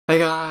Hey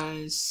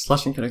guys,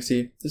 Slashing Codex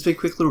here. This will be a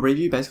quick little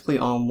review basically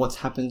on what's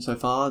happened so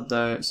far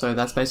though. So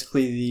that's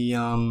basically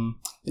the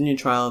new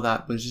trailer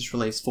that was just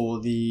released for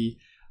the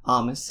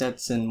armor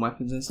sets and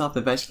weapons and stuff.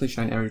 They've basically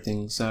shown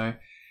everything. So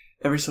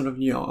every sort of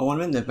new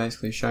ornament, they've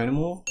basically shown them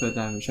all, but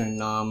they haven't shown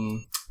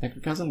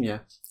Necrochasm, yeah.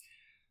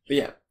 But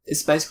yeah,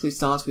 it basically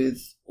starts with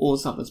all the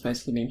stuff that's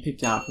basically been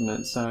picked out from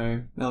it.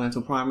 So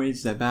elemental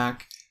primaries, they're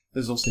back.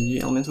 There's also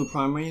new elemental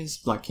primaries,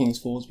 like King's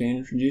Fall's being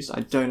introduced. I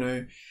don't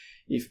know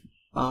if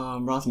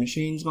Wrath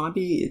Machines might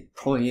be. It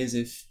probably is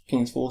if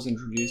King's Fall's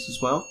introduced as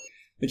well.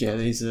 But yeah,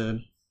 these are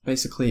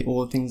basically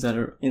all the things that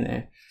are in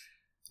there.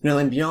 Nil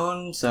and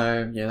Beyond,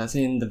 so yeah, that's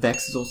in. The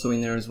Vex is also in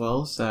there as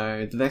well.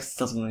 So the Vex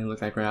doesn't really look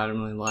that great. I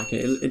don't really like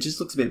it. It just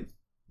looks a bit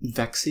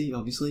Vexy,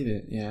 obviously,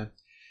 but yeah.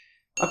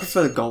 I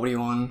prefer the Goldie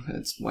one.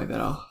 It's way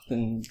better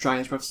than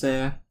Dragon's Breath's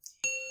there.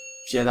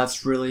 But yeah,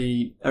 that's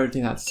really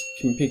everything that's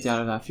been picked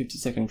out of that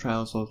 50-second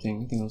trailer sort of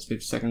thing. I think it was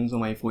 50 seconds or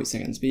maybe 40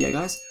 seconds. But yeah,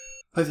 guys,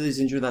 hopefully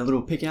you enjoyed that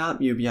little pick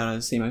out. You'll be able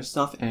to see most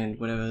stuff and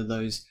whatever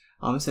those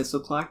armor sets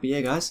look like. But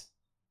yeah, guys,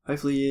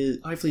 hopefully you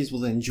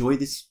will enjoy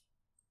this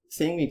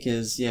thing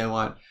because yeah,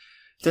 what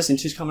Destiny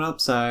 2's coming up,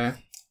 so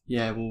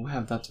yeah, we'll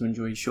have that to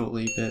enjoy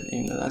shortly. But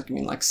you know, that's gonna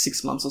be in like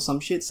 6 months or some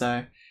shit.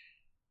 So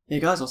yeah,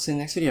 guys, I'll see you in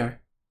the next video.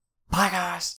 Bye, guys.